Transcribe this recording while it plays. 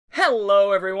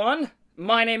Hello everyone,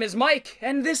 my name is Mike,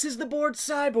 and this is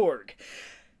TheBoredCyborg.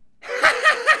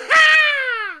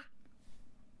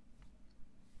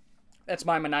 That's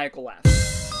my maniacal laugh.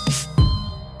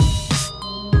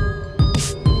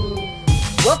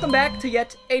 Welcome back to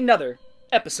yet another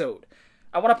episode.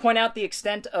 I want to point out the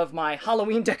extent of my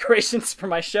Halloween decorations for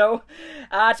my show.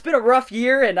 It's been a rough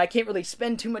year, and I can't really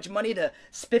spend too much money to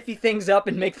spiffy things up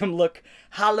and make them look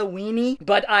Halloween-y.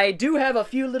 But I do have a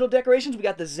few little decorations. We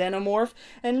got the Xenomorph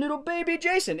and little baby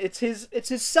Jason. It's his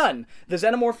son. The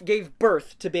Xenomorph gave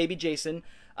birth to baby Jason,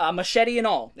 machete and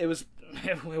all. It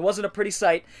wasn't a pretty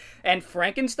sight. And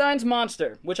Frankenstein's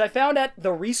monster, which I found at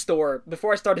the Restore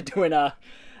before I started doing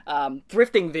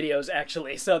thrifting videos,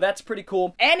 actually, so that's pretty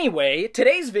cool. Anyway,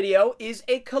 today's video is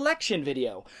a collection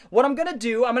video. What I'm gonna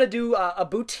do a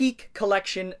boutique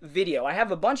collection video. I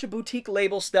have a bunch of boutique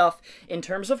label stuff in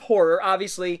terms of horror.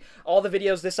 Obviously, all the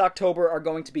videos this October are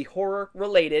going to be horror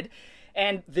related,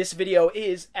 and this video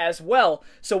is as well.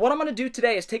 So what I'm going to do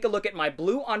today is take a look at my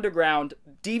Blue Underground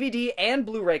DVD and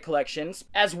Blu-ray collections,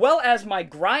 as well as my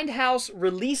Grindhouse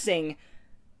Releasing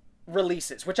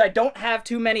releases, which I don't have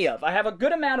too many of. I have a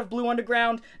good amount of Blue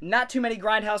Underground, not too many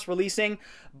Grindhouse Releasing,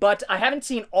 but I haven't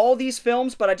seen all these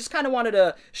films, but I just kind of wanted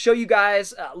to show you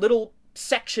guys little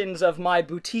sections of my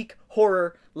boutique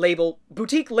label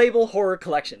horror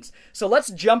collections. So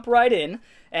let's jump right in,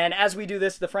 and as we do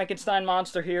this, the Frankenstein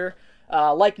monster here,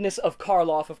 likeness of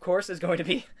Karloff, of course, is going to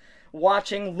be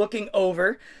watching, looking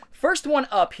over. First one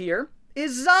up here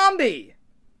is Zombie.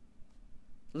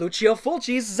 Lucio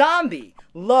Fulci's Zombie.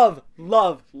 Love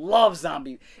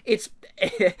Zombie. It's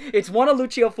one of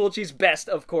Lucio Fulci's best,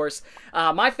 of course.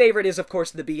 My favorite is, of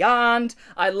course, The Beyond.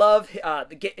 I love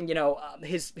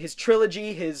his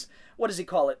trilogy. His, what does he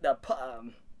call it?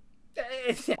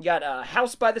 You got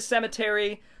House by the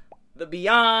Cemetery, The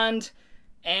Beyond,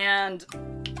 and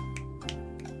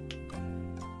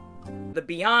The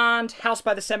Beyond, House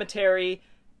by the Cemetery,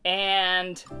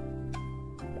 and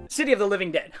City of the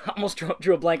Living Dead. Almost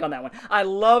drew a blank on that one. I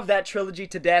love that trilogy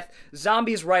to death.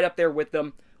 Zombie's right up there with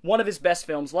them. One of his best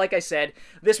films. Like I said,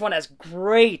 this one has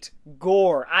great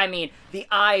gore. I mean, the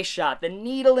eye shot, the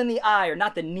needle in the eye, or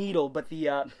not the needle, but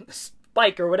the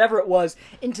spike or whatever it was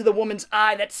into the woman's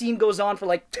eye. That scene goes on for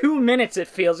like 2 minutes, it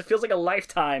feels. It feels like a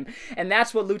lifetime. And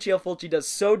that's what Lucio Fulci does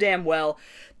so damn well.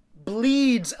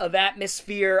 Bleeds of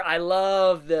atmosphere. I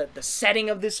love the setting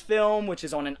of this film, which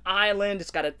is on an island.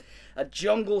 It's got a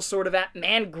jungle sort of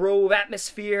mangrove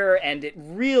atmosphere, and it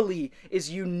really is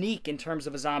unique in terms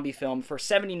of a zombie film. For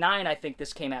 79, I think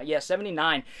this came out. Yeah,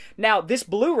 79. Now, this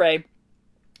Blu-ray,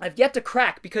 I've yet to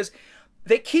crack because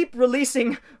they keep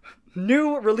releasing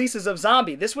new releases of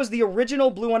Zombie. This was the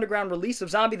original Blue Underground release of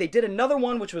Zombie. They did another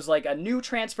one, which was like a new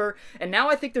transfer, and now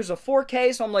I think there's a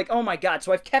 4K, so I'm like, oh my god.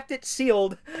 So I've kept it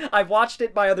sealed. I've watched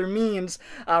it by other means,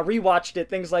 rewatched it,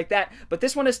 things like that, but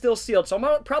this one is still sealed, so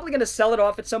I'm probably going to sell it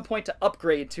off at some point to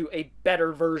upgrade to a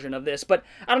better version of this, but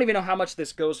I don't even know how much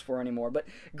this goes for anymore. But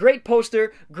great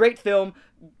poster, great film,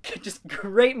 just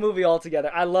great movie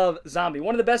altogether. I love Zombie.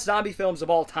 One of the best zombie films of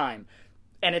all time.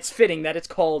 And it's fitting that it's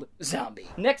called Zombie.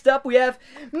 Next up, we have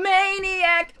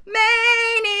Maniac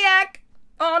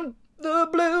on the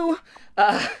Blue.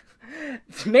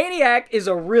 Maniac is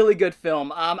a really good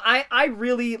film. I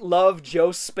really love Joe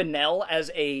Spinell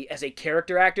as a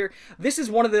character actor. This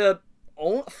is one of the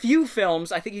few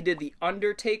films, I think he did The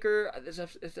Undertaker,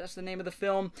 if that's the name of the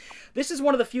film. This is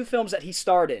one of the few films that he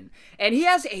starred in. And he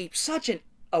has such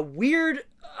a weird,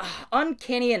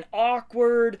 uncanny and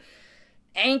awkward,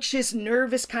 anxious,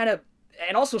 nervous kind of,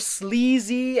 and also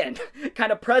sleazy and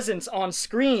kind of presence on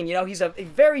screen. You know, he's a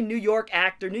very New York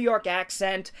actor, New York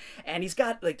accent, and he's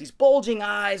got like these bulging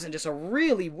eyes and just a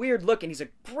really weird look, and he's a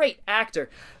great actor.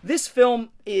 This film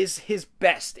is his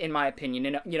best, in my opinion,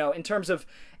 and, you know, in terms of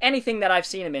anything that I've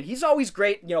seen him in. He's always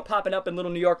great, you know, popping up in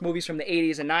little New York movies from the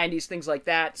 80s and 90s, things like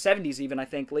that, 70s even, I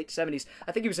think, late 70s.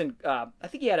 I think he was in, I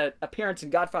think he had an appearance in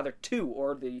Godfather 2,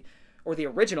 or the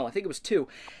original. I think it was 2.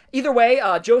 Either way,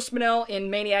 Joe Spinell in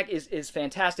Maniac is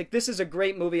fantastic. This is a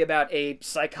great movie about a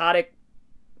psychotic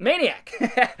maniac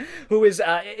who is,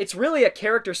 it's really a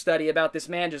character study about this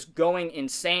man just going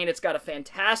insane. It's got a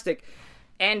fantastic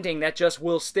ending that just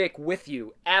will stick with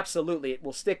you. Absolutely, it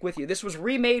will stick with you. This was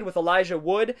remade with Elijah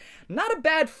Wood. Not a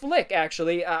bad flick,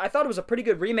 actually. I thought it was a pretty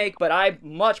good remake, but I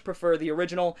much prefer the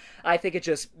original. I think it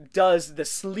just does the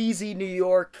sleazy New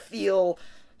York feel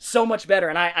so much better.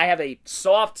 And I have a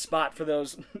soft spot for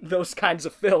those kinds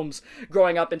of films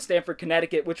growing up in Stamford,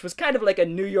 Connecticut, which was kind of like a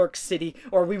New York City,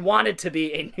 or we wanted to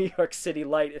be a New York City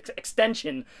light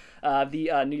extension,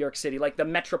 the New York City, like the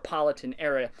metropolitan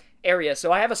area.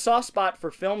 So I have a soft spot for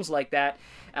films like that,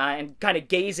 and kind of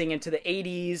gazing into the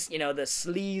 80s, the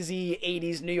sleazy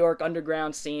 80s New York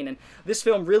underground scene. And this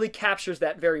film really captures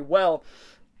that very well.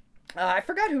 I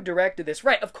forgot who directed this.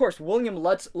 Right, of course, William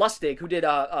Lustig, who did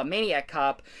Maniac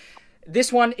Cop.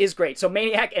 This one is great. So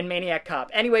Maniac and Maniac Cop.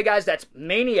 Anyway, guys, that's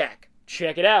Maniac.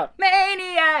 Check it out.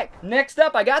 Maniac! Next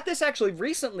up, I got this actually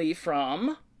recently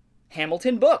from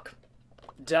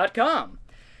HamiltonBook.com.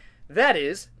 That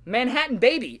is Manhattan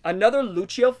Baby, another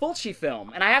Lucio Fulci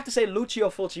film. And I have to say Lucio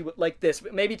Fulci like this.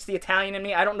 Maybe it's the Italian in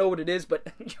me. I don't know what it is, but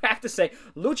you have to say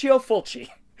Lucio Fulci.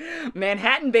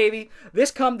 Manhattan Baby.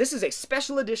 This is a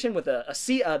special edition with the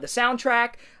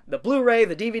soundtrack, the Blu-ray,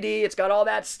 the DVD. It's got all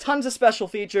that. Tons of special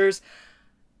features.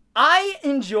 I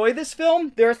enjoy this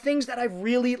film. There are things that I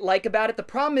really like about it. The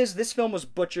problem is this film was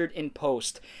butchered in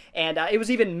post, and it was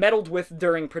even meddled with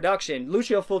during production.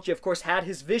 Lucio Fulci, of course, had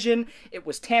his vision. It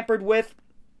was tampered with.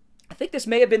 I think this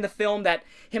may have been the film that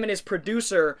him and his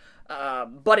producer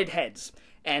butted heads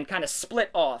and kind of split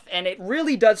off. And it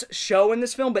really does show in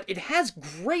this film, but it has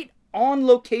great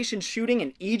on-location shooting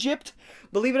in Egypt,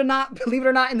 believe it or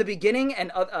not, in the beginning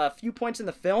and a few points in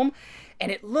the film.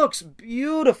 And it looks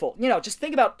beautiful. Just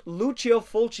think about Lucio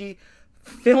Fulci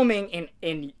filming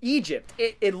in Egypt.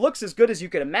 It looks as good as you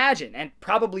could imagine, and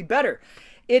probably better.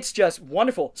 It's just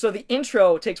wonderful. So the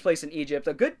intro takes place in Egypt,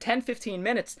 a good 10-15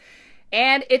 minutes,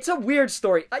 and it's a weird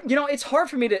story. It's hard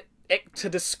for me to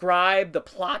describe the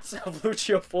plots of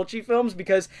Lucio Fulci films,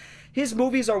 because his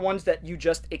movies are ones that you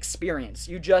just experience.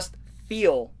 You just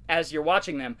feel as you're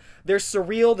watching them. They're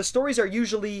surreal. The stories are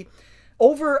usually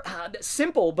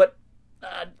simple, but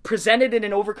presented in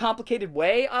an overcomplicated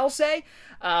way, I'll say.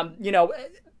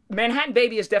 Manhattan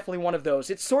Baby is definitely one of those.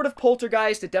 It's sort of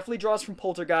Poltergeist. It definitely draws from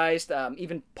Poltergeist.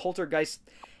 Even Poltergeist,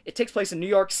 it takes place in New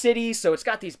York City, so it's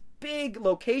got these big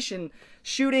location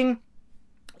shooting.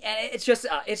 And it's just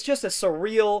a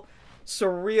surreal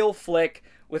flick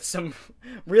with some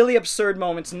really absurd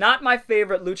moments. Not my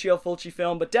favorite Lucio Fulci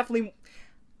film, but definitely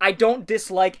I don't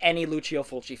dislike any Lucio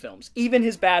Fulci films. Even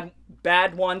his bad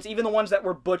ones, even the ones that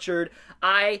were butchered,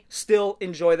 I still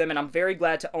enjoy them, and I'm very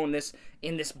glad to own this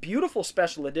in this beautiful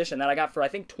special edition that I got for, I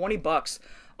think, $20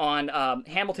 on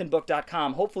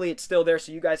HamiltonBook.com. Hopefully it's still there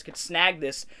so you guys could snag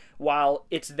this while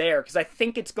it's there, because I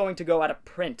think it's going to go out of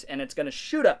print, and it's going to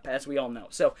shoot up, as we all know.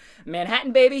 So,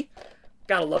 Manhattan Baby,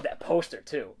 gotta love that poster,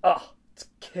 too. Oh, it's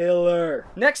killer.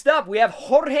 Next up, we have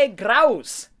Jorge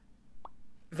Grau's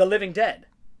The Living Dead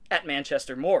at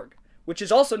Manchester Morgue, which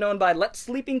is also known by Let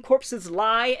Sleeping Corpses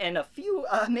Lie and a few,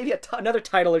 maybe another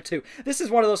title or two. This is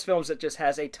one of those films that just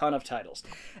has a ton of titles.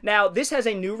 Now, this has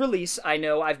a new release. I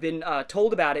know, I've been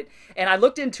told about it, and I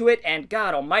looked into it, and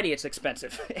God almighty, it's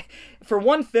expensive. For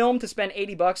one film to spend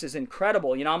 $80 is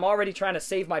incredible. I'm already trying to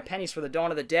save my pennies for the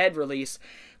Dawn of the Dead release,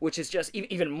 which is just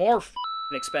even more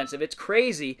expensive. It's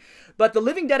crazy. But The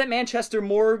Living Dead at Manchester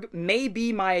Morgue may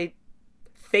be my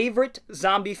favorite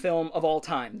zombie film of all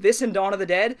time. This and Dawn of the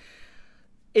Dead,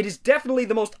 it is definitely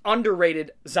the most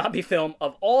underrated zombie film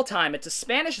of all time. It's a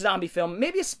Spanish zombie film,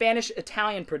 maybe a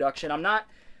Spanish-Italian production. I'm not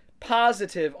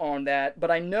positive on that,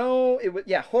 but I know it was,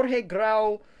 Jorge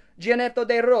Grau, Gianetto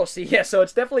De Rossi. Yeah, so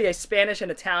it's definitely a Spanish and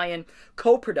Italian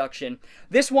co-production.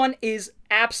 This one is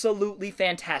absolutely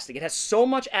fantastic. It has so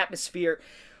much atmosphere.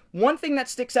 One thing that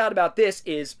sticks out about this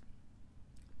is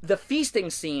the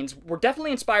feasting scenes were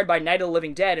definitely inspired by Night of the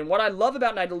Living Dead, and what I love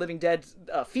about Night of the Living Dead's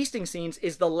feasting scenes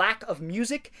is the lack of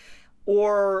music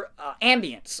or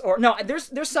ambience. Or no, there's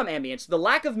some ambience. The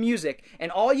lack of music,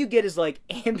 and all you get is like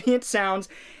ambient sounds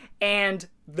and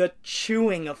the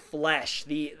chewing of flesh,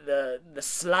 the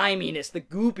sliminess, the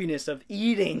goopiness of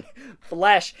eating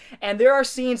flesh. And there are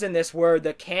scenes in this where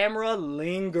the camera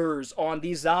lingers on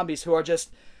these zombies who are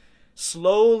just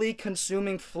slowly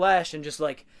consuming flesh and just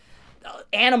like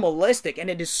animalistic, and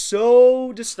it is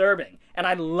so disturbing, and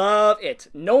I love it.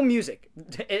 No music.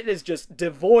 It is just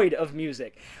devoid of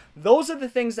music. Those are the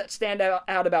things that stand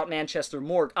out about Manchester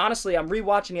Morgue. Honestly, I'm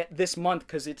rewatching it this month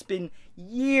because it's been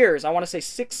years. I want to say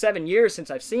 6-7 years since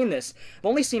I've seen this. I've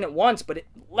only seen it once, but it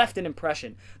left an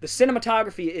impression. The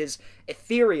cinematography is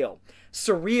ethereal,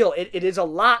 surreal. It is a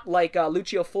lot like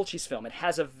Lucio Fulci's film. It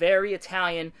has a very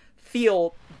Italian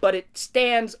feel, but it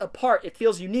stands apart. It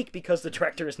feels unique because the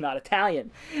director is not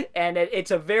Italian. And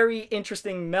it's a very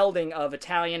interesting melding of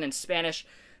Italian and Spanish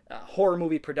horror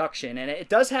movie production. And it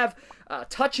does have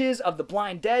touches of the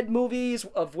Blind Dead movies,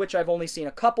 of which I've only seen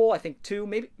a couple. I think 2,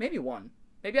 maybe 1.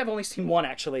 Maybe I've only seen one,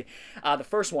 actually. The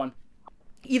first one.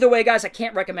 Either way, guys, I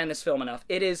can't recommend this film enough.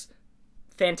 It is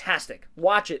fantastic.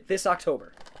 Watch it this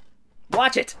October.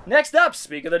 Watch it! Next up,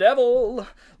 speak of the devil,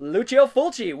 Lucio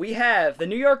Fulci. We have The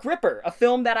New York Ripper, a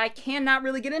film that I cannot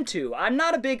really get into. I'm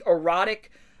not a big erotic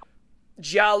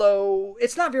giallo.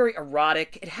 It's not very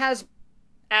erotic. It has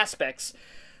aspects.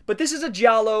 But this is a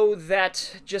giallo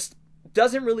that just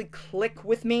doesn't really click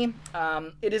with me.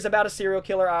 It is about a serial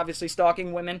killer, obviously,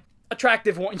 stalking women.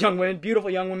 Attractive young women, beautiful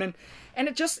young women. And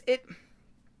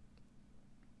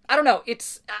I don't know.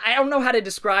 I don't know how to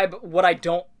describe what I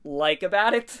don't like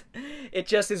about it. It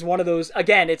just is one of those,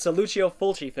 again, it's a Lucio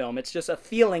Fulci film. It's just a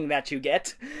feeling that you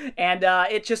get. And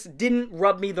it just didn't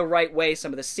rub me the right way,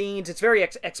 some of the scenes. It's very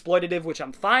exploitative, which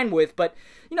I'm fine with. But,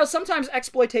 you know, sometimes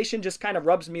exploitation just kind of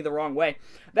rubs me the wrong way.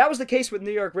 That was the case with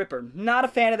New York Ripper. Not a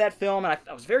fan of that film. And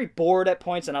I was very bored at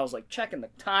points. And I was like checking the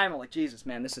time. I'm like, Jesus,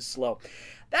 man, this is slow.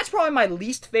 That's probably my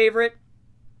least favorite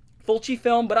Fulci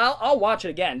film, but I'll watch it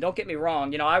again. Don't get me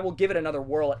wrong. You know, I will give it another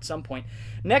whirl at some point.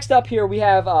 Next up here, we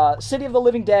have City of the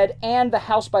Living Dead and The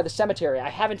House by the Cemetery. I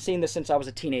haven't seen this since I was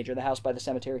a teenager, The House by the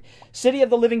Cemetery. City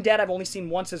of the Living Dead I've only seen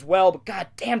once as well, but god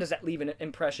damn does that leave an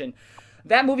impression.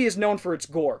 That movie is known for its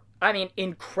gore. I mean,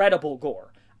 incredible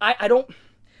gore.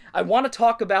 I want to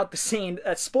talk about the scene,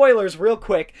 spoilers real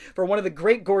quick, for one of the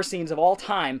great gore scenes of all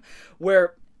time,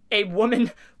 where a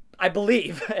woman, I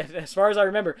believe, as far as I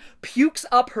remember, pukes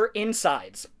up her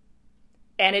insides.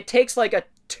 And it takes like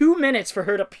 2 minutes for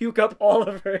her to puke up all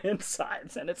of her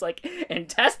insides. And it's like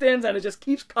intestines, and it just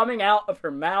keeps coming out of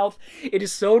her mouth. It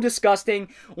is so disgusting.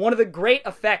 One of the great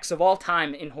effects of all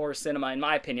time in horror cinema, in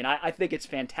my opinion. I think it's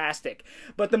fantastic.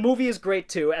 But the movie is great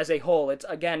too, as a whole. It's,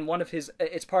 again,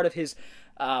 it's part of his,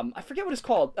 I forget what it's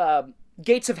called,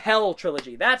 Gates of Hell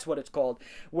trilogy. That's what it's called.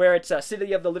 Where it's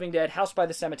City of the Living Dead, House by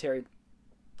the Cemetery,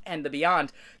 and the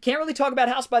Beyond. Can't really talk about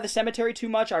House by the Cemetery too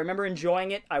much. I remember enjoying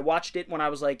it. I watched it when I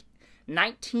was like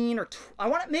 19 or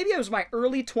maybe it was my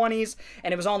early 20s,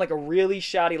 and it was on like a really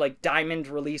shoddy like diamond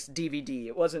release DVD.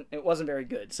 It wasn't very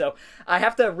good. So I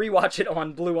have to rewatch it on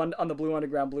the Blue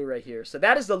Underground Blu-ray here. So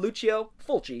that is the Lucio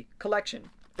Fulci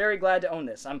collection. Very glad to own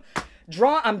this. I'm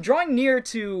drawing near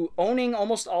to owning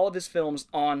almost all of his films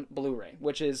on Blu-ray,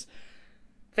 which is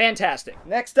fantastic.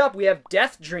 Next up, we have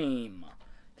Death Dream.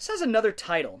 This has another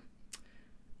title.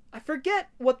 I forget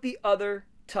what the other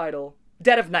title...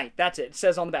 Dead of Night, that's it. It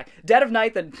says on the back. Dead of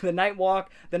Night, the Night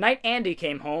Walk, the Night Andy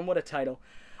Came Home. What a title.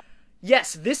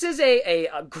 Yes, this is a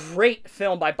great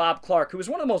film by Bob Clark, who was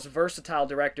one of the most versatile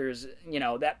directors, you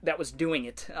know, that was doing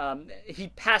it. He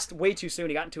passed way too soon.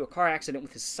 He got into a car accident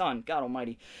with his son, God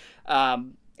almighty.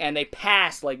 And they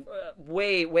passed, like,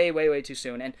 way too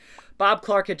soon. And Bob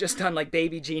Clark had just done, like,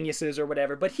 Baby Geniuses or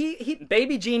whatever. But he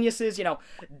Baby Geniuses, you know,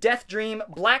 Death Dream,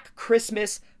 Black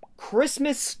Christmas,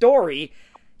 Christmas Story.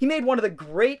 He made one of the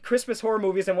great Christmas horror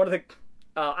movies, and one of the...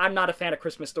 I'm not a fan of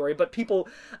Christmas Story, but people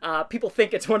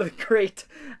think it's one of the great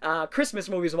Christmas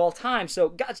movies of all time. So,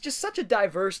 God, it's just such a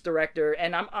diverse director,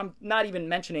 and I'm not even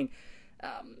mentioning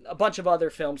a bunch of other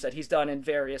films that he's done in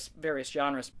various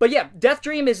genres. But yeah, Death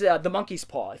Dream is The Monkey's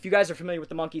Paw. If you guys are familiar with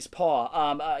The Monkey's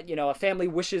Paw, you know, a family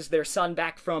wishes their son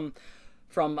back from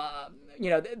you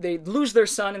know, they lose their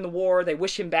son in the war. They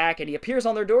wish him back, and he appears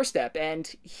on their doorstep,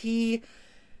 and he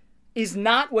is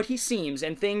not what he seems,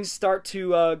 and things start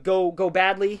to go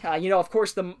badly. You know, of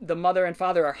course, the mother and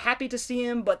father are happy to see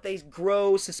him, but they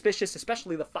grow suspicious,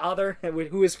 especially the father,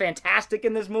 who is fantastic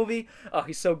in this movie. Oh,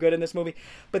 he's so good in this movie.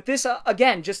 But this,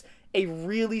 again, just a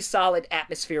really solid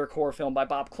atmospheric horror film by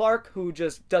Bob Clark, who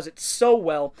just does it so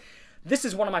well. This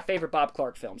is one of my favorite Bob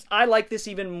Clark films. I like this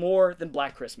even more than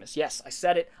Black Christmas. Yes, I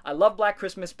said it. I love Black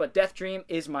Christmas, but Death Dream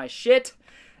is my shit.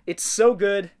 It's so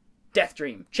good. Death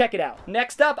Dream. Check it out.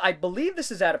 Next up, I believe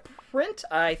this is out of print.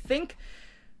 I think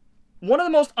one of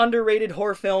the most underrated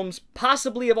horror films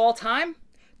possibly of all time.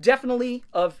 Definitely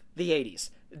of the 80s.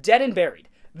 Dead and Buried.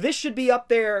 This should be up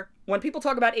there. When people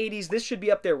talk about 80s, this should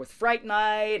be up there with Fright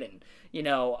Night and, you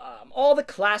know, all the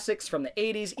classics from the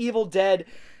 80s. Evil Dead.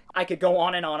 I could go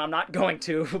on and on. I'm not going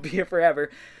to. We'll be here forever.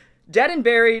 Dead and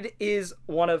Buried is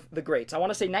one of the greats. I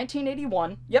want to say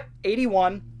 1981. Yep,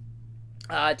 81.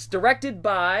 It's directed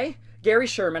by Gary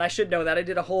Sherman. I should know that. I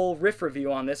did a whole riff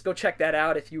review on this. Go check that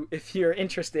out if you're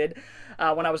interested.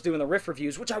 When I was doing the riff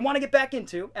reviews, which I want to get back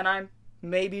into, and I'm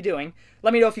maybe doing.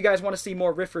 Let me know if you guys want to see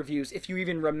more riff reviews, if you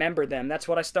even remember them. That's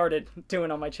what I started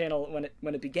doing on my channel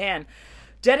when it began.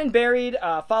 Dead and Buried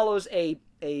follows a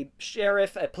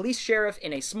police sheriff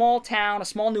in a small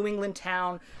New England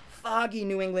town. Foggy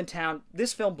New England town.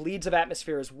 This film bleeds of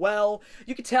atmosphere as well.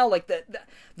 You could tell, like, the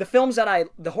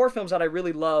horror films that I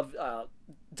really love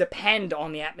depend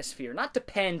on the atmosphere. Not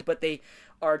depend, but they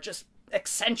are just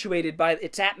accentuated by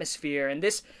its atmosphere.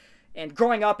 And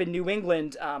growing up in New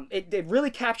England, it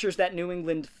really captures that New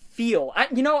England feel.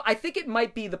 I think it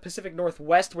might be the Pacific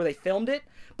Northwest where they filmed it,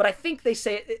 but I think they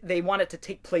say they want it to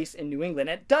take place in New England.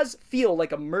 It does feel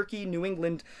like a murky New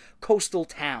England coastal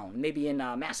town, maybe in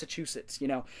Massachusetts,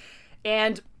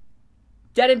 And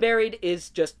Dead and Buried is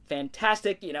just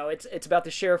fantastic. It's about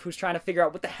the sheriff who's trying to figure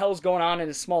out what the hell's going on in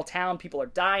a small town. People are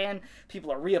dying.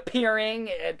 People are reappearing.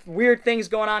 Weird things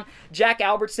going on. Jack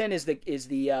Albertson is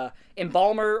the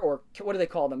embalmer, or what do they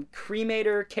call them?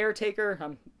 Cremator, caretaker.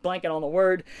 I'm blanking on the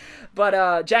word.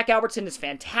 But Jack Albertson is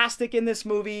fantastic in this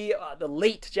movie. The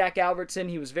late Jack Albertson.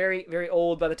 He was very, very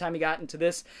old by the time he got into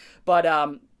this. But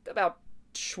about,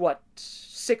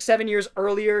 6-7 years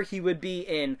earlier, he would be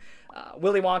in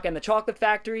Willy Wonka and the Chocolate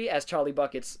Factory as Charlie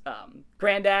Bucket's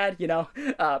granddad,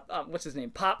 what's his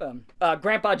name?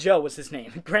 Grandpa Joe was his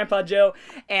name. Grandpa Joe.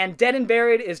 And Dead and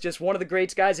Buried is just one of the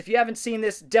greats, guys. If you haven't seen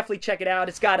this, definitely check it out.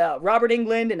 It's got Robert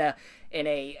Englund in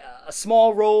a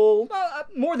small role,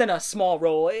 more than a small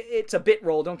role. It's a bit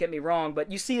role, don't get me wrong, but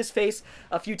you see his face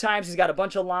a few times. He's got a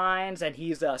bunch of lines, and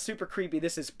he's super creepy.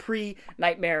 This is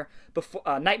pre-Nightmare,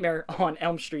 Nightmare on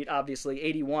Elm Street, obviously,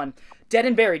 81. Dead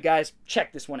and Buried, guys.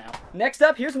 Check this one out. Next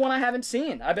up, here's one I haven't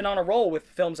seen. I've been on a roll with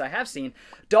films I have seen.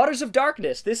 Daughters of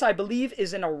Darkness. This, I believe,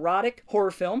 is an erotic horror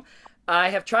film. I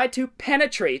have tried to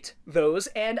penetrate those,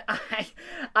 and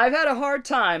I've had a hard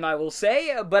time, I will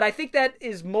say, but I think that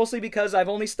is mostly because I've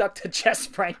only stuck to Jess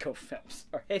Franco films,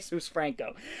 or Jesus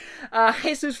Franco.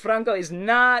 Jesus Franco is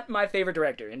not my favorite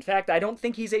director. In fact, I don't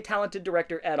think he's a talented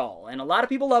director at all, and a lot of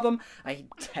people love him. I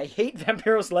hate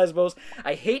Vampiros Lesbos.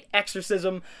 I hate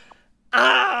Exorcism.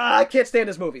 I can't stand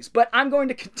his movies, but I'm going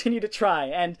to continue to try,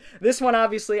 and this one,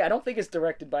 obviously, I don't think is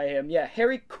directed by him. Yeah,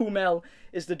 Harry Kumel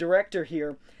is the director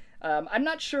here. I'm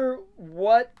not sure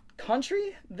what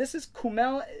country this is.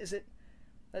 Kumel, is it?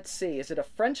 Let's see. Is it a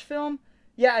French film?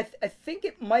 Yeah, I think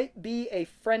it might be a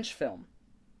French film.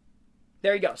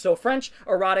 There you go. So, French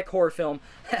erotic horror film.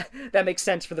 That makes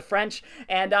sense for the French.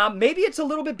 And maybe it's a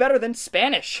little bit better than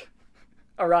Spanish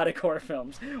erotic horror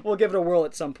films. We'll give it a whirl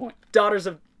at some point. Daughters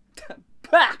of...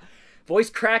 Voice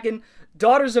cracking.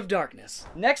 Daughters of Darkness.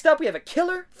 Next up, we have a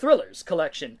Killer Thrillers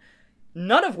collection.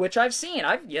 None of which I've seen.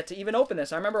 I've yet to even open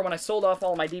this. I remember when I sold off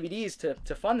all my DVDs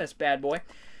to fund this bad boy.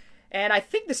 And I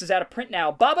think this is out of print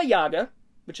now. Baba Yaga,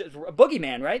 which is a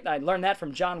boogeyman, right? I learned that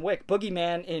from John Wick.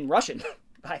 Boogeyman in Russian,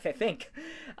 I think.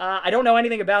 I don't know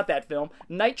anything about that film.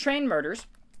 Night Train Murders.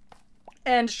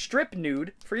 And Strip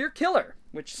Nude for Your Killer,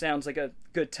 which sounds like a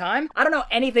good time. I don't know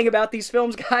anything about these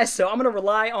films, guys, so I'm going to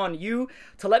rely on you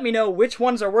to let me know which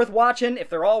ones are worth watching, if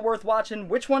they're all worth watching,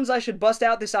 which ones I should bust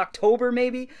out this October,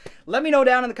 maybe. Let me know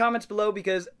down in the comments below,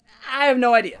 because I have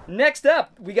no idea. Next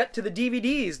up, we get to the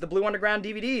DVDs, the Blue Underground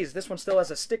DVDs. This one still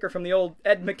has a sticker from the old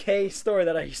Ed McKay store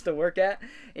that I used to work at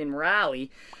in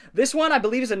Raleigh. This one, I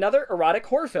believe, is another erotic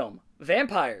horror film.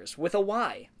 Vampires, with a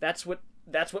Y. That's what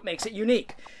makes it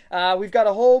unique. We've got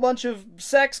a whole bunch of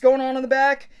sex going on in the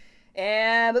back.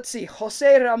 And let's see.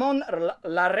 Jose Ramon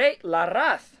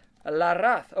Larraz.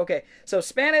 Okay, so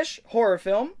Spanish horror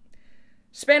film.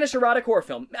 Spanish erotic horror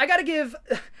film. I gotta give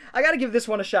this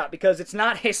one a shot because it's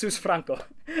not Jesus Franco.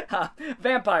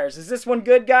 Vampires. Is this one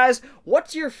good, guys?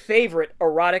 What's your favorite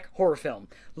erotic horror film?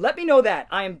 Let me know that.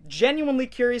 I am genuinely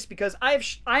curious because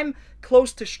I'm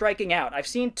close to striking out. I've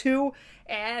seen 2,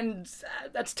 and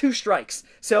that's 2 strikes.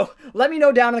 So let me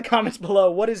know down in the comments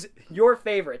below, what is your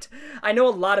favorite? I know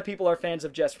a lot of people are fans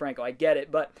of Jess Franco. I get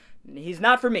it, but he's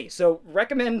not for me. So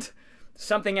recommend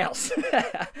something else.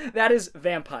 That is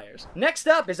Vampires. Next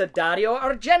up is a Dario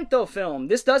Argento film.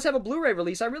 This does have a Blu-ray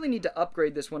release. I really need to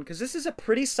upgrade this one because this is a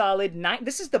pretty solid...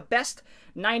 This is the best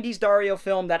 90s Dario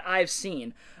film that I've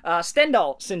seen.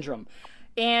 Stendhal Syndrome.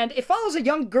 And it follows a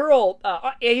young girl,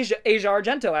 Asia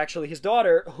Argento, actually, his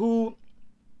daughter, who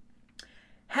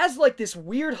has like this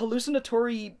weird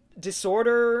hallucinatory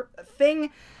disorder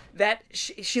thing that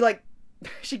she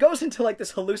goes into like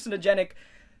this hallucinogenic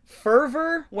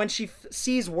fervor when she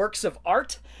sees works of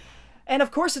art. And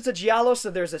of course it's a giallo,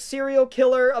 so there's a serial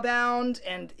killer abound,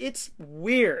 and it's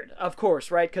weird, of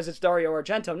course, right? Because it's Dario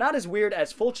Argento. Not as weird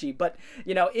as Fulci, but,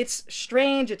 it's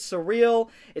strange, it's surreal,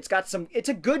 it's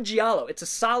a good giallo. It's a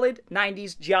solid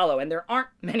 90s giallo, and there aren't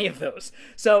many of those.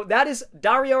 So that is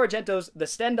Dario Argento's The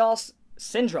Stendhal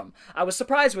Syndrome. I was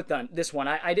surprised with this one.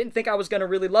 I didn't think I was going to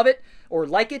really love it or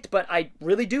like it, but I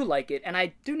really do like it, and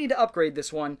I do need to upgrade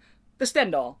this one. The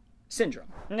Stendhal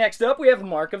syndrome. Next up, we have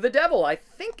Mark of the Devil. I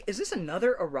think, is this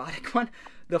another erotic one?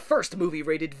 The first movie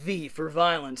rated V for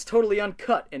violence, totally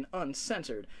uncut and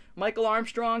uncensored. Michael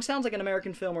Armstrong, sounds like an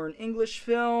American film or an English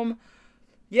film.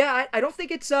 Yeah, I don't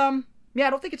think it's, I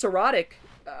don't think it's erotic.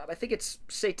 I think it's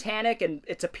satanic, and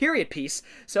it's a period piece,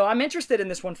 so I'm interested in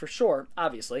this one for sure,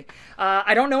 obviously.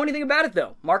 I don't know anything about it,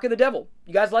 though. Mark of the Devil.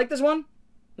 You guys like this one?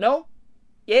 No?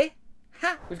 Yeah?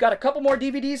 Ha! We've got a couple more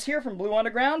DVDs here from Blue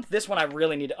Underground. This one I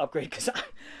really need to upgrade, because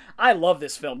I love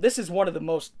this film. This is one of the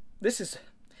most...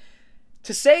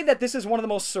 To say that this is one of the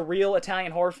most surreal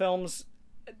Italian horror films,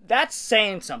 that's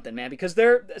saying something, man, because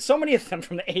so many of them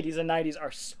from the 80s and 90s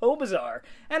are so bizarre,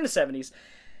 and the 70s.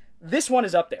 This one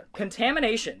is up there.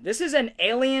 Contamination. This is an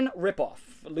Alien ripoff.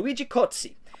 Luigi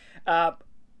Cozzi.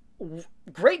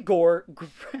 Great gore.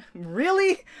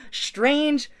 Really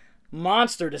strange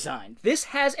monster design. This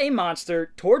has a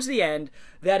monster towards the end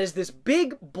that is this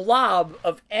big blob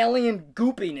of alien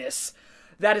goopiness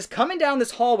that is coming down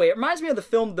this hallway. It reminds me of the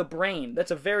film The Brain. That's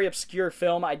a very obscure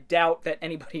film. I doubt that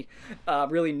anybody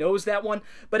really knows that one.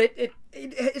 But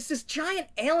it's this giant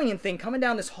alien thing coming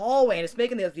down this hallway, and it's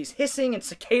making these hissing and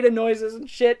cicada noises and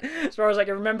shit, as far as I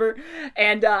can remember.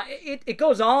 And it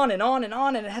goes on and on and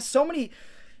on, and it has so many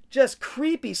just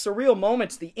creepy, surreal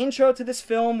moments. The intro to this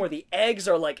film where the eggs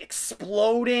are like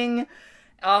exploding.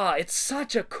 It's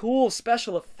such a cool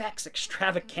special effects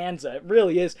extravaganza. It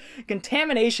really is.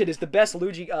 Contamination is the best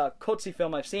Luigi Cozzi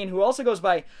film I've seen, who also goes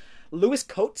by Louis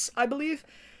Coates, I believe.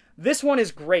 This one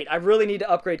is great. I really need to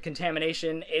upgrade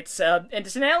Contamination. It's an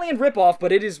Alien ripoff,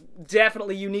 but it is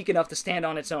definitely unique enough to stand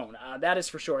on its own. That is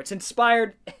for sure. It's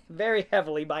inspired very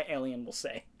heavily by Alien, we'll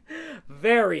say.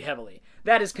 Very heavily.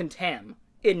 That is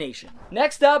Contamination.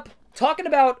 Next up, talking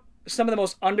about some of the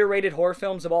most underrated horror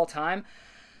films of all time.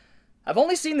 I've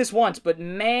only seen this once, but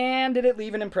man, did it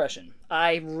leave an impression.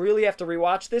 I really have to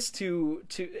rewatch this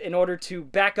in order to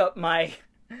back up my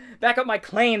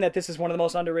claim that this is one of the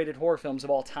most underrated horror films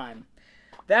of all time.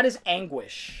 That is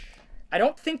Anguish. I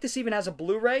don't think this even has a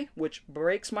Blu-ray, which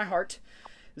breaks my heart.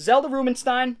 Zelda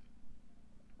Rubinstein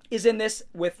is in this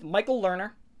with Michael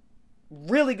Lerner.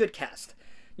 Really good cast.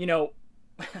 You know,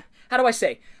 how do I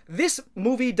say? This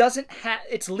movie doesn't have...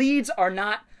 Its leads are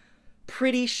not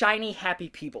pretty, shiny, happy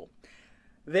people.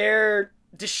 They're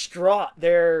distraught.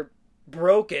 They're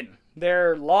broken.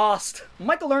 They're lost.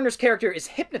 Michael Lerner's character is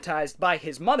hypnotized by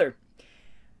his mother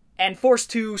and forced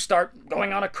to start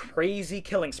going on a crazy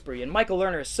killing spree. And Michael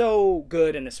Lerner is so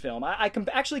good in this film. I can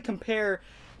actually compare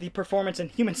the performance in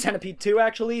Human Centipede 2,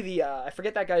 actually. I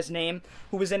forget that guy's name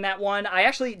who was in that one. I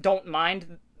actually don't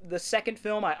mind the second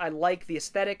film. I like the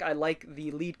aesthetic. I like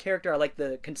the lead character. I like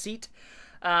the conceit.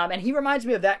 And he reminds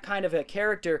me of that kind of a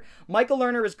character. Michael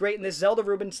Lerner is great in this. Zelda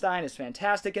Rubinstein is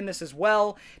fantastic in this as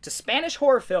well. It's a Spanish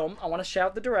horror film. I want to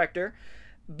shout the director.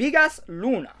 Vigas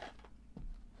Luna.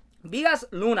 Vigas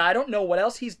Luna. I don't know what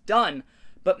else he's done,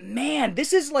 but man,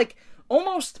 this is like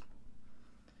almost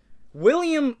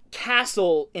William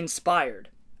Castle inspired.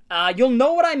 You'll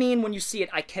know what I mean when you see it.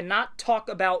 I cannot talk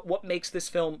about what makes this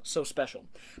film so special.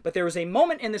 But there is a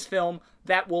moment in this film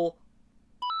that will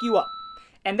f*** you up.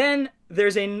 And then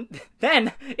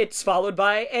then it's followed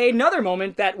by another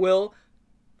moment that will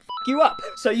f*** you up.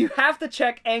 So you have to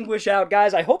check Anguish out,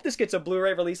 guys. I hope this gets a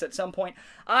Blu-ray release at some point.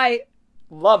 I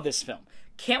love this film.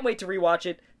 Can't wait to rewatch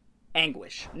it.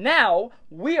 Anguish. Now,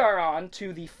 we are on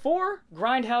to the 4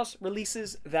 Grindhouse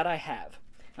releases that I have.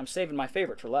 I'm saving my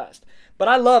favorite for last. But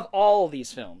I love all of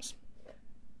these films.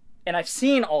 And I've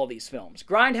seen all these films.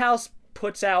 Grindhouse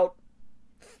puts out...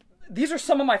 These are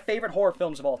some of my favorite horror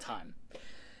films of all time.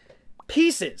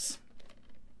 Pieces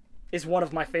is one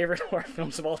of my favorite horror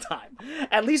films of all time.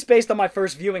 At least based on my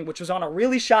first viewing, which was on a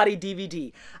really shoddy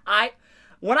DVD.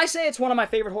 When I say it's one of my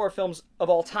favorite horror films of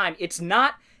all time, it's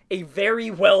not a very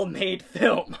well-made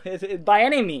film by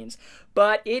any means.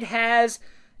 But it has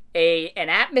an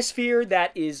atmosphere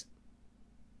that is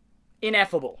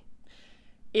ineffable.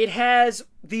 It has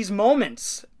these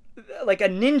moments, like a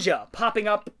ninja popping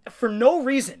up for no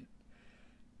reason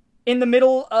in the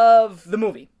middle of the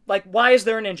movie. Like, why is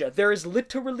there a ninja? There is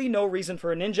literally no reason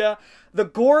for a ninja. The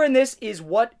gore in this is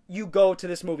what you go to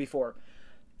this movie for.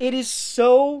 It is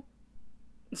so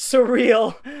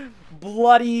surreal,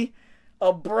 bloody,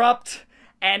 abrupt,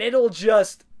 and it'll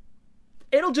just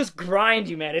grind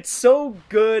you, man. It's so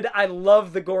good. I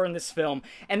love the gore in this film.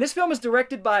 And this film is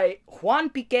directed by Juan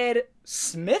Piquer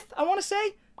Smith, I want to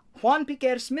say. Juan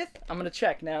Piquer Smith? I'm going to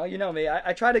check now. You know me.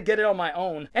 I try to get it on my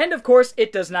own. And, of course,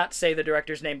 it does not say the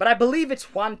director's name, but I believe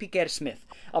it's Juan Piquer Smith.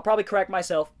 I'll probably correct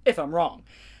myself if I'm wrong.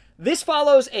 This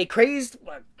follows a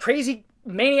crazy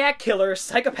maniac killer,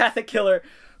 psychopathic killer,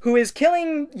 who is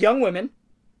killing young women,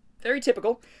 very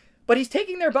typical, but he's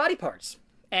taking their body parts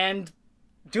and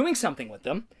doing something with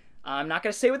them. I'm not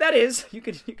going to say what that is. You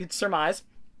could surmise.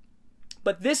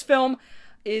 But this film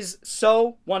is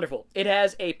so wonderful. It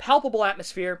has a palpable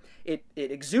atmosphere. It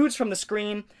exudes from the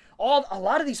screen. A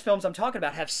lot of these films I'm talking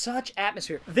about have such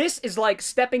atmosphere. This is like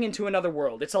stepping into another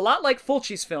world. It's a lot like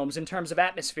Fulci's films in terms of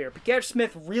atmosphere. But Gareth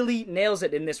Smith really nails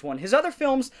it in this one. His other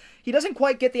films, he doesn't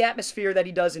quite get the atmosphere that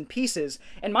he does in Pieces.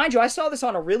 And mind you, I saw this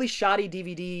on a really shoddy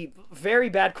DVD, very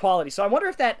bad quality. So I wonder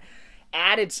if that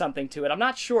added something to it. I'm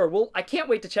not sure. Well, I can't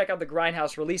wait to check out the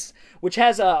Grindhouse release, which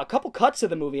has a couple cuts of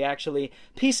the movie, actually.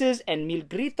 Pieces and Mil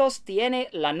Gritos tiene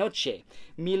la noche.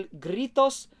 Mil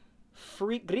Gritos,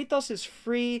 free. Gritos is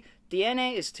free.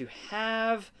 Tiene is to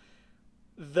have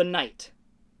the night.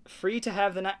 Free to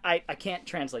have the night. I can't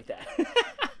translate that.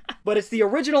 But it's the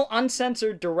original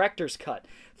uncensored director's cut.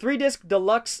 3-disc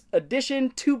deluxe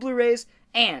edition, 2 Blu-rays,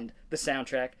 and the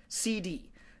soundtrack CD.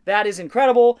 That is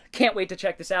incredible. Can't wait to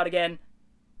check this out again.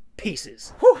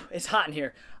 Pieces. Whew, it's hot in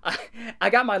here. I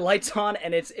got my lights on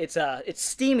and it's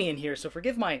steamy in here, so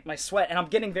forgive my sweat, and I'm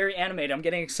getting very animated. I'm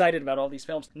getting excited about all these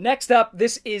films. Next up,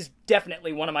 this is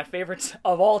definitely one of my favorites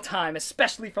of all time,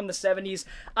 especially from the 70s.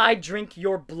 I Drink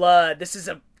Your Blood. This is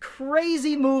a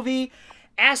crazy movie,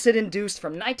 acid-induced,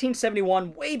 from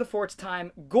 1971, way before its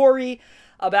time, gory,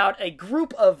 about a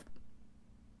group of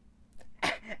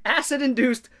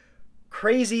acid-induced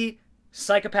crazy,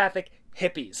 psychopathic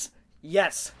hippies.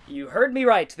 Yes, you heard me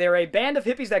right. They're a band of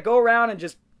hippies that go around and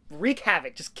just wreak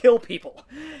havoc, just kill people.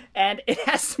 And it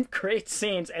has some great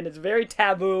scenes, and it's very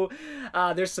taboo.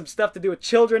 There's some stuff to do with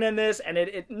children in this, and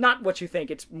it not what you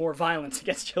think. It's more violence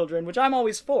against children, which I'm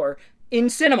always for, in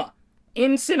cinema.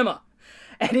 In cinema.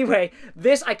 Anyway,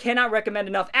 this I cannot recommend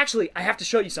enough. Actually, I have to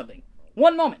show you something.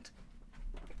 One moment.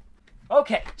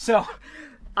 Okay, so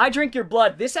I Drink Your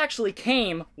Blood. This actually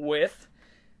came with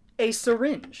a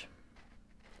syringe,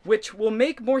 which will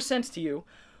make more sense to you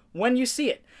when you see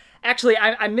it. Actually,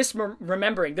 I'm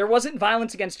misremembering. There wasn't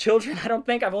violence against children, I don't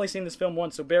think. I've only seen this film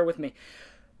once, so bear with me.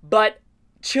 But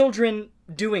children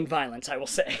doing violence, I will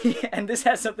say. And this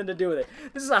has something to do with it.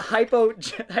 This is a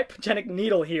hypogenic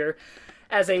needle here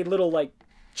as a little, like,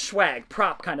 swag,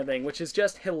 prop kind of thing, which is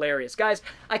just hilarious. Guys,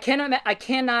 I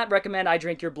cannot recommend I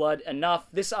Drink Your Blood enough.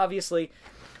 This obviously...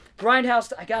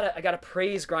 Grindhouse, I gotta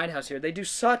praise Grindhouse here. They do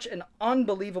such an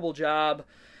unbelievable job.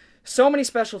 So many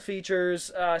special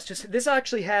features. It's just, this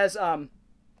actually has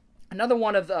another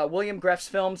one of William Greff's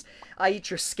films, I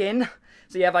Eat Your Skin.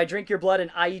 So you have I Drink Your Blood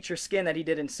and I Eat Your Skin that he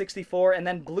did in '64, and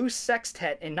then Blue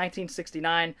Sextet in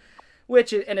 1969,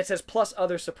 and it says plus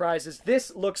other surprises.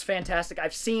 This looks fantastic.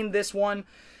 I've seen this one.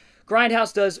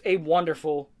 Grindhouse does a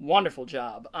wonderful, wonderful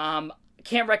job.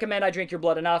 Can't recommend I Drink Your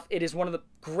Blood enough. It is one of the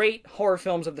great horror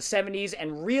films of the 70s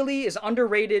and really is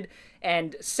underrated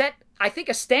and set, I think,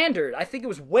 a standard. I think it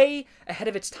was way ahead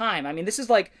of its time. I mean, this is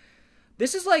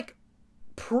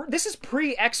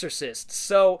pre-Exorcist,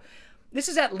 so this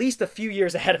is at least a few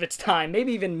years ahead of its time,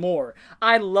 maybe even more.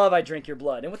 I love I Drink Your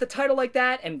Blood. And with a title like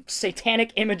that and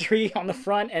satanic imagery on the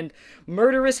front and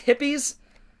murderous hippies,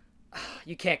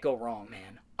 you can't go wrong,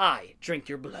 man. I Drink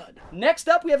Your Blood. Next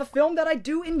up, we have a film that I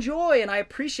do enjoy and I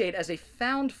appreciate as a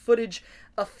found footage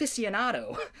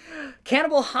aficionado.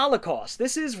 Cannibal Holocaust.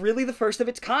 This is really the first of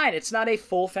its kind. It's not a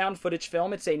full found footage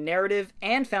film. It's a narrative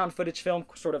and found footage film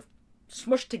sort of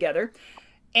smushed together.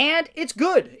 And it's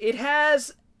good. It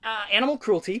has animal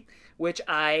cruelty, which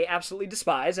I absolutely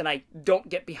despise and I don't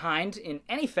get behind in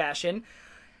any fashion.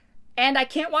 And I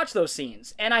can't watch those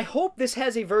scenes. And I hope this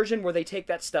has a version where they take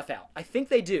that stuff out. I think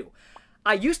they do.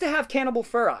 I used to have Cannibal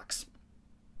Ferox.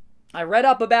 I read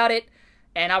up about it,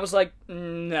 and I was like,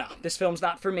 no, this film's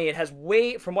not for me. It has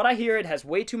from what I hear, it has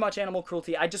way too much animal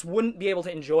cruelty. I just wouldn't be able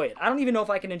to enjoy it. I don't even know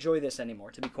if I can enjoy this anymore,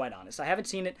 to be quite honest. I haven't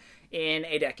seen it in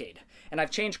a decade, and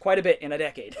I've changed quite a bit in a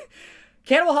decade.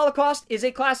 Cannibal Holocaust is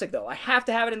a classic, though. I have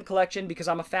to have it in the collection because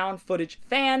I'm a found footage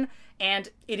fan, and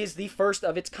it is the first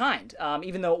of its kind,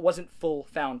 even though it wasn't full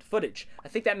found footage. I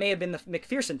think that may have been the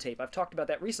McPherson tape. I've talked about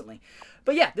that recently.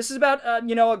 But yeah, this is about,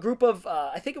 a group of,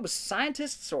 I think it was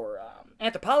scientists or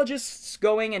anthropologists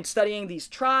going and studying these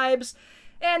tribes,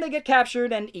 and they get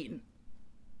captured and eaten.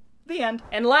 The end.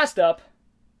 And last up,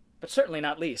 but certainly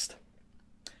not least,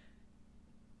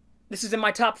 this is in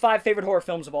my top 5 favorite horror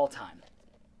films of all time.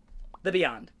 The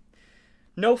Beyond.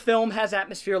 No film has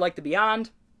atmosphere like The Beyond.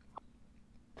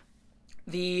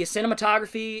 The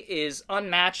cinematography is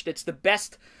unmatched. It's the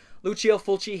best Lucio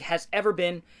Fulci has ever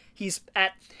been. He's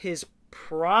at his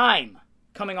prime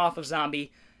coming off of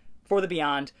Zombie for The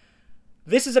Beyond.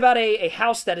 This is about a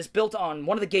house that is built on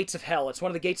one of the gates of hell. It's one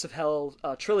of the gates of hell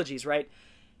trilogies, right?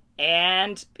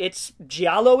 And it's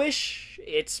giallo-ish,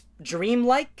 it's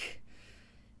dreamlike,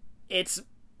 it's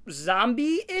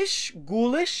zombie-ish,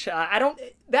 ghoulish.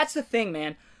 That's the thing,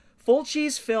 man.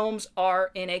 Fulci's films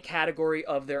are in a category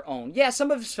of their own. Yeah,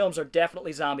 some of his films are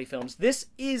definitely zombie films. This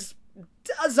is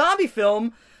a zombie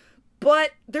film,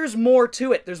 but there's more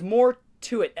to it. There's more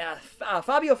to it.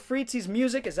 Fabio Frizzi's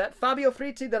music, is that Fabio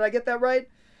Frizzi? Did I get that right?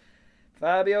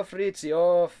 Fabio Frizzi,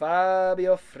 oh,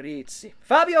 Fabio Frizzi.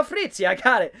 Fabio Frizzi, I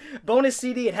got it. Bonus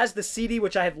CD, it has the CD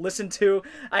which I have listened to.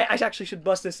 I actually should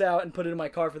bust this out and put it in my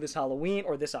car for this Halloween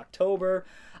or this October.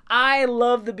 I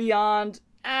love The Beyond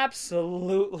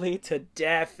absolutely to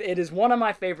death. It is one of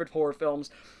my favorite horror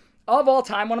films of all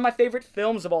time, one of my favorite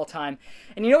films of all time.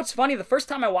 And you know what's funny? The first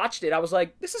time I watched it, I was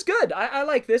like, this is good. I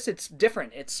like this. It's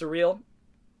different. It's surreal.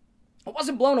 I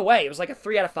wasn't blown away. It was like a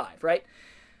 3 out of 5, right?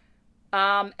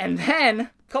 And then,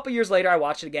 a couple years later, I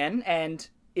watched it again, and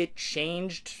it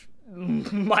changed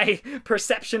my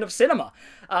perception of cinema.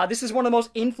 This is one of the most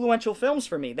influential films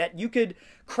for me, that you could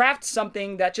craft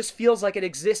something that just feels like it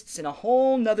exists in a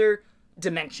whole nother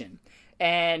dimension.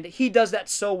 And he does that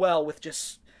so well with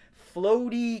just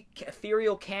floaty,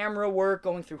 ethereal camera work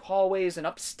going through hallways and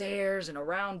upstairs and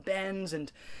around bends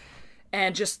and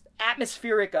just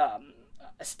atmospheric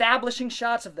establishing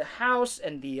shots of the house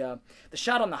and the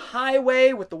shot on the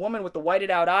highway with the woman with the whited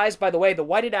out eyes. By the way, the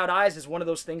whited out eyes is one of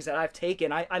those things that I've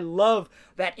taken. I love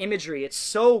that imagery. It's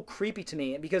so creepy to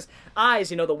me because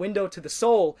eyes, you know, the window to the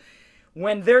soul,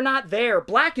 when they're not there,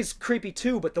 black is creepy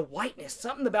too, but the whiteness,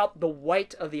 something about the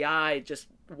white of the eye, just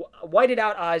whited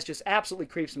out eyes just absolutely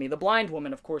creeps me. The blind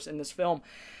woman, of course, in this film.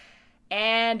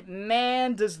 And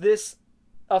man, does this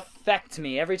affect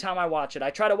me every time I watch it.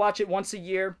 I try to watch it once a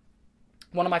year.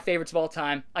 One of my favorites of all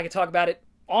time. I could talk about it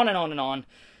on and on and on.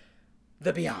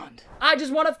 The Beyond. I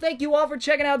just want to thank you all for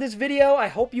checking out this video. I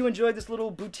hope you enjoyed this little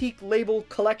boutique label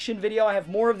collection video. I have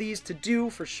more of these to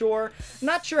do for sure.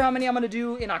 Not sure how many I'm going to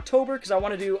do in October because I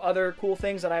want to do other cool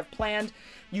things that I have planned.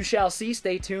 You shall see.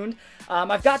 Stay tuned.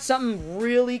 I've got something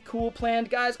really cool planned,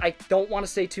 guys. I don't want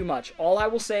to say too much. All I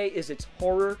will say is it's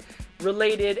horror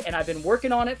related, and I've been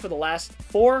working on it for the last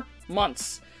 4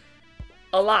 months.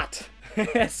 A lot.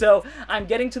 So I'm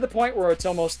getting to the point where it's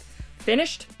almost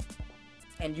finished,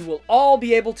 and you will all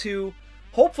be able to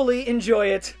hopefully enjoy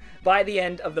it by the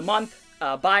end of the month,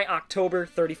 by October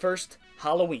 31st,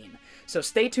 Halloween. So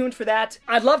stay tuned for that.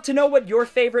 I'd love to know what your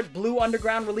favorite Blue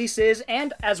Underground release is,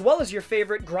 and as well as your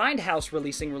favorite Grindhouse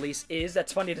Releasing release is.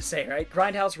 That's funny to say, right?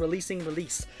 Grindhouse Releasing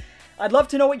release. I'd love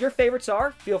to know what your favorites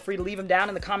are. Feel free to leave them down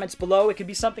in the comments below. It could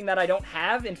be something that I don't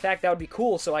have. In fact, that would be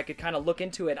cool, so I could kind of look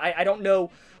into it. I don't know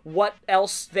what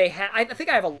else they have. I think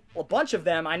I have a bunch of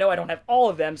them. I know I don't have all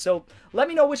of them, so let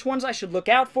me know which ones I should look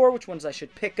out for, which ones I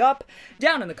should pick up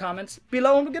down in the comments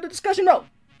below, and we'll get a discussion roll.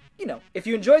 You know, if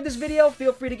you enjoyed this video,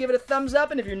 feel free to give it a thumbs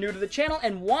up, and if you're new to the channel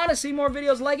and want to see more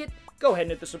videos like it, go ahead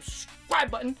and hit the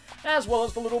subscribe button, as well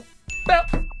as the little bell.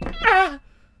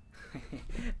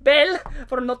 Bell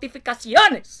for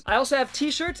notificaciones. I also have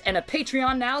t-shirts and a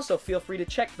Patreon now, so feel free to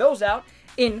check those out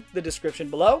in the description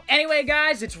below. Anyway,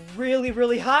 guys, it's really,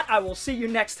 really hot. I will see you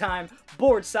next time.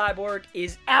 Bored Cyborg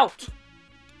is out.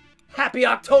 Happy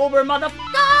October,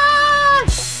 motherfucker!